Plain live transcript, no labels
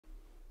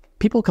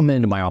people come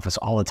into my office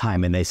all the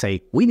time and they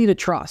say, we need a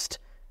trust.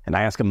 And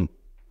I ask them,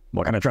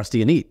 what kind of trust do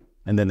you need?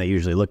 And then they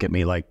usually look at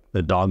me like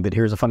the dog that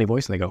hears a funny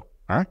voice and they go,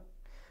 all right.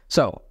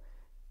 So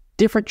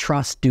different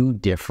trusts do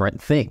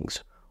different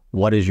things.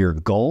 What is your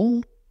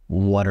goal?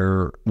 What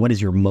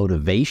is your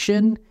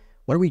motivation?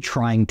 What are we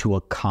trying to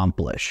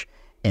accomplish?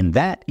 And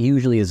that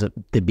usually is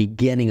the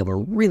beginning of a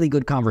really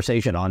good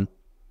conversation on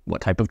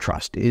what type of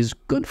trust is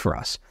good for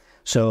us.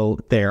 So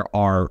there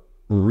are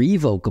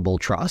revocable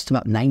trusts.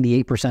 About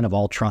 98% of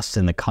all trusts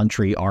in the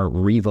country are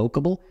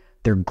revocable.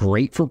 They're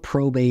great for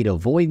probate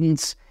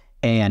avoidance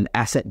and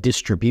asset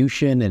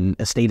distribution and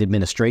estate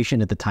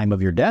administration at the time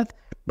of your death,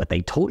 but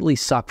they totally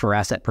suck for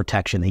asset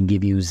protection. They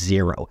give you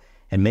zero.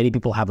 And many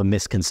people have a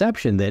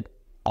misconception that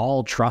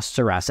all trusts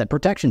are asset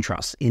protection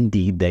trusts.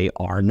 Indeed, they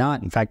are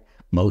not. In fact,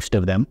 most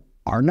of them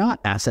are not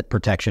asset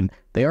protection.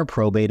 They are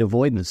probate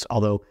avoidance.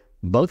 Although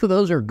both of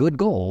those are good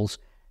goals,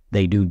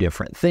 they do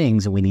different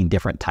things and we need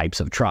different types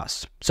of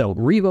trusts. So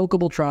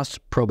revocable trusts,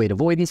 probate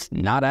avoidance,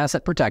 not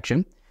asset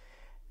protection.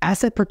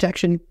 Asset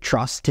protection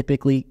trusts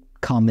typically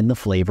come in the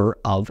flavor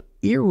of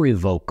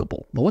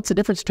irrevocable. Well, what's the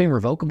difference between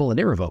revocable and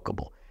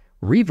irrevocable?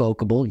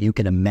 Revocable, you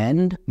can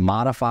amend,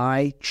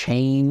 modify,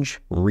 change,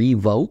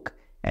 revoke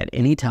at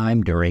any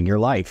time during your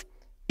life.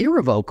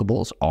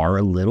 Irrevocables are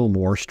a little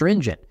more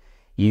stringent.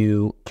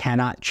 You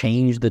cannot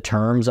change the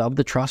terms of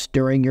the trust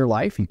during your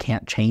life. You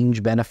can't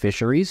change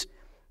beneficiaries.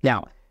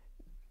 Now,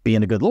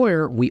 being a good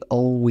lawyer, we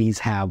always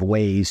have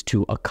ways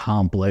to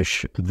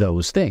accomplish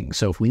those things.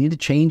 So if we need to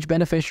change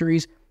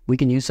beneficiaries, we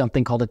can use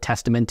something called a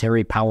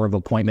testamentary power of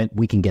appointment.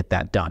 We can get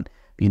that done.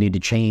 If you need to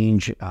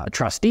change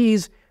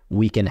trustees,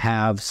 we can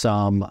have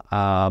some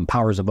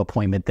powers of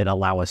appointment that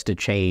allow us to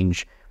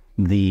change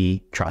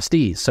the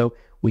trustees. So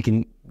we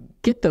can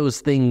get those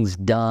things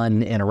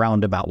done in a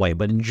roundabout way.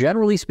 But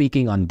generally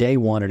speaking, on day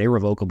one, an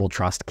irrevocable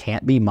trust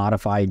can't be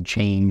modified,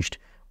 changed,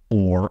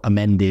 or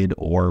amended,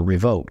 or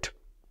revoked.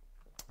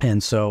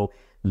 And so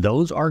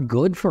those are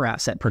good for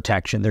asset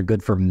protection. They're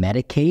good for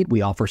Medicaid.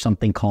 We offer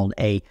something called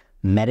a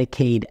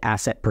Medicaid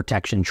Asset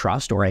Protection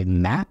Trust, or a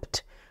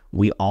MAPT.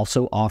 We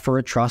also offer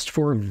a trust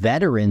for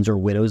veterans or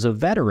widows of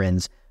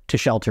veterans to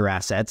shelter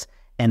assets,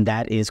 and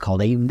that is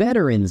called a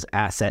Veterans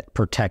Asset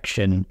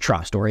Protection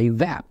Trust, or a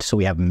VAPT. So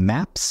we have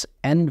MAPs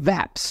and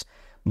VAPs.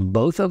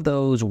 Both of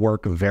those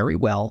work very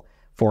well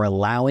for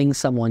allowing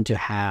someone to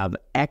have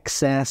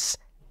excess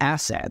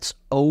assets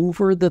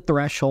over the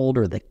threshold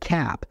or the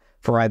cap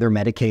for either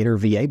Medicaid or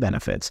VA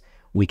benefits.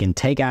 We can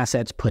take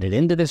assets, put it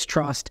into this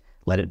trust,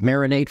 let it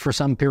marinate for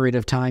some period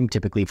of time,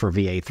 typically for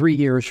VA 3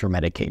 years, for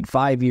Medicaid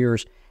 5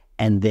 years,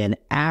 and then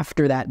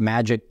after that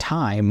magic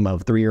time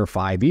of 3 or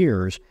 5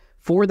 years,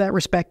 for that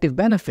respective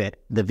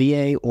benefit, the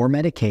VA or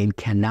Medicaid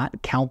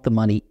cannot count the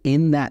money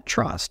in that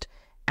trust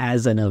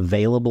as an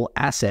available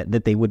asset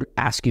that they would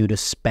ask you to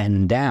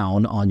spend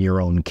down on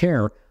your own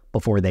care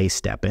before they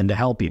step in to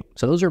help you.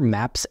 So those are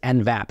MAPs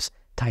and VAPs,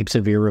 types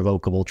of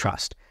irrevocable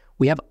trust.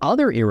 We have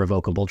other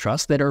irrevocable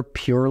trusts that are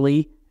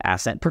purely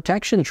asset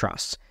protection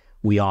trusts.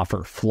 We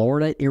offer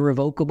Florida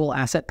Irrevocable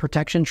Asset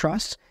Protection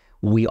Trusts.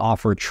 We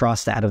offer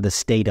trusts out of the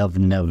state of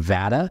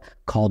Nevada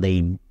called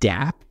a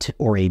DAPT,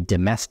 or a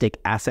Domestic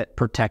Asset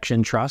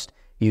Protection Trust,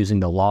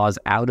 using the laws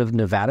out of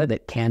Nevada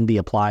that can be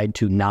applied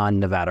to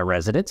non-Nevada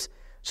residents.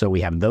 So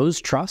we have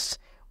those trusts.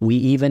 We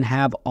even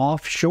have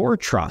offshore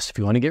trusts. If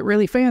you want to get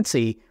really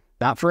fancy,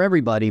 not for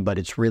everybody, but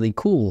it's really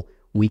cool.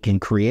 We can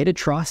create a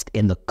trust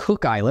in the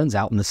Cook Islands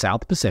out in the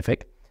South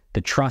Pacific.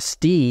 The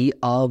trustee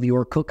of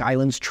your Cook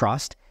Islands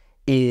trust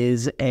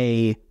is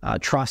a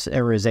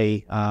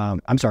LLC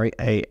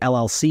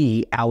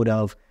out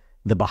of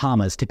the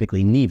Bahamas,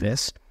 typically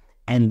Nevis.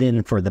 And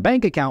then for the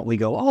bank account, we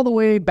go all the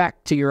way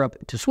back to Europe,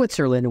 to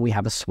Switzerland, and we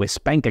have a Swiss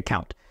bank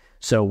account.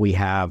 So we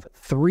have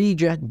 3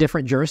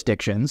 different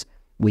jurisdictions.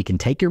 We can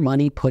take your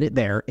money, put it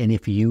there, and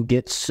if you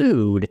get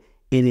sued,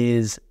 it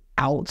is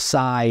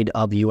outside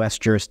of U.S.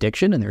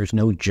 jurisdiction, and there's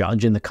no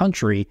judge in the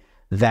country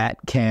that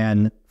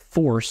can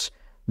force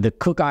the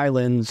Cook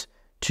Islands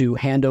to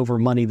hand over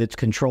money that's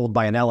controlled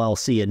by an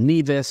LLC in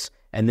Nevis,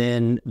 and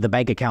then the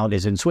bank account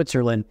is in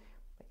Switzerland.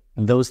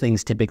 Those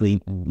things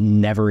typically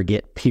never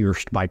get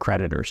pierced by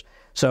creditors.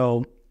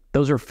 So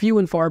those are few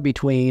and far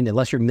between.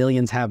 Unless your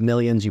millions have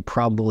millions, you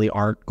probably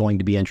aren't going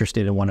to be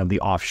interested in one of the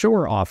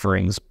offshore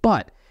offerings,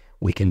 but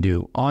we can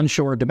do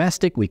onshore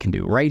domestic, we can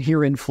do right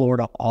here in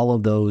Florida. All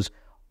of those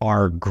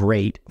are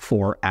great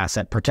for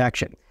asset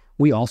protection.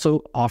 We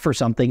also offer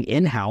something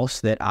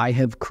in-house that I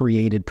have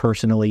created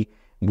personally.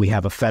 We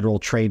have a federal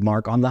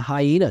trademark on the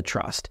Hyena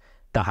Trust.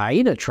 The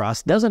Hyena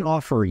Trust doesn't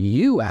offer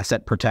you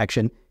asset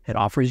protection. It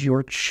offers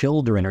your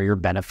children or your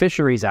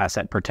beneficiaries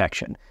asset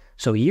protection.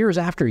 So years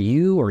after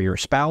you or your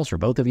spouse or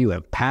both of you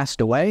have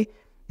passed away,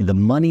 the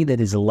money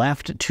that is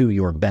left to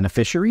your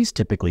beneficiaries,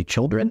 typically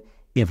children,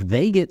 if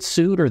they get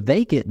sued or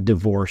they get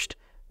divorced,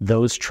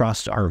 those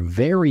trusts are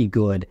very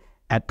good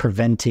at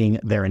preventing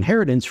their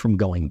inheritance from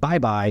going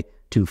bye-bye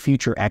to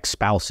future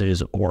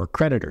ex-spouses or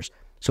creditors.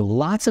 So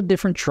lots of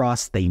different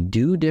trusts, they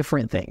do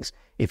different things.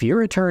 If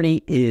your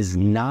attorney is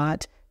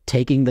not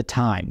taking the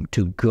time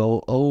to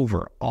go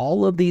over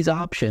all of these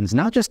options,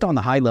 not just on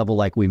the high level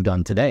like we've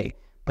done today,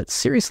 but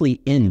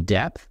seriously in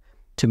depth,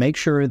 to make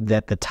sure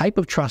that the type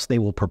of trust they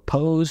will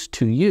propose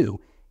to you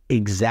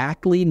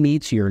exactly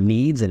meets your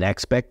needs and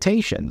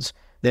expectations,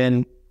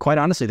 then quite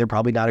honestly, they're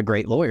probably not a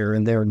great lawyer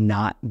and they're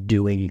not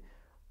doing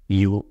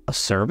you a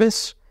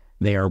service.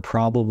 They are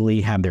probably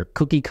have their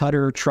cookie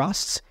cutter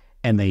trusts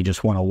and they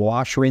just want to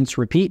wash, rinse,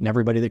 repeat, and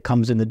everybody that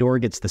comes in the door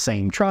gets the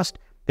same trust.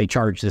 They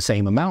charge the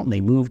same amount and they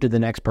move to the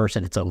next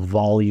person. It's a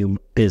volume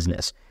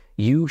business.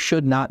 You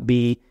should not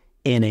be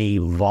in a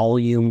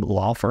volume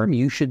law firm.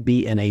 You should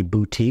be in a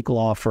boutique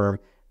law firm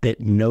that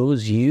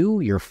knows you,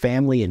 your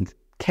family, and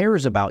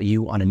cares about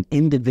you on an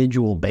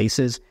individual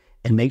basis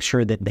and make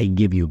sure that they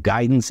give you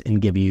guidance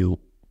and give you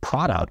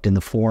product in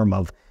the form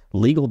of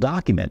legal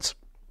documents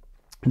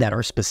that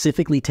are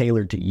specifically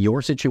tailored to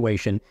your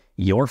situation,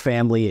 your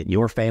family, and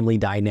your family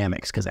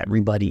dynamics, because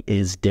everybody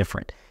is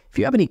different. If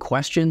you have any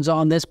questions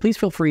on this, please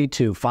feel free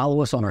to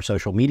follow us on our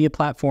social media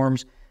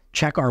platforms.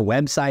 Check our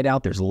website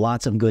out. There's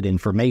lots of good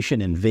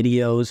information and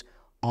videos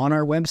on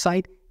our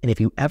website. And if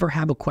you ever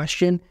have a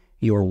question,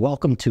 you're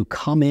welcome to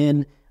come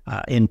in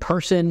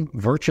person,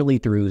 virtually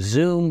through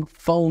Zoom,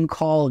 phone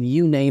call,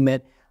 you name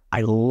it.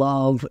 I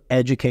love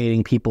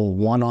educating people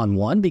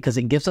one-on-one because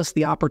it gives us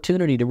the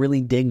opportunity to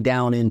really dig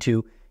down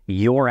into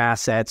your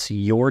assets,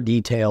 your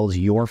details,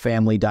 your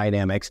family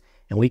dynamics,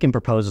 and we can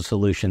propose a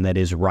solution that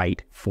is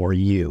right for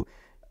you.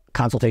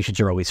 Consultations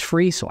are always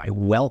free, so I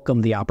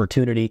welcome the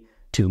opportunity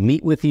to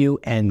meet with you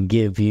and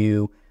give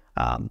you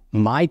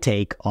my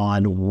take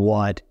on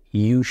what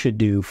you should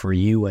do for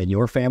you and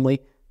your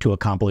family to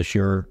accomplish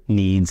your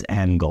needs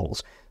and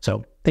goals.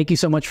 So thank you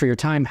so much for your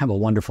time. Have a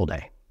wonderful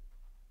day.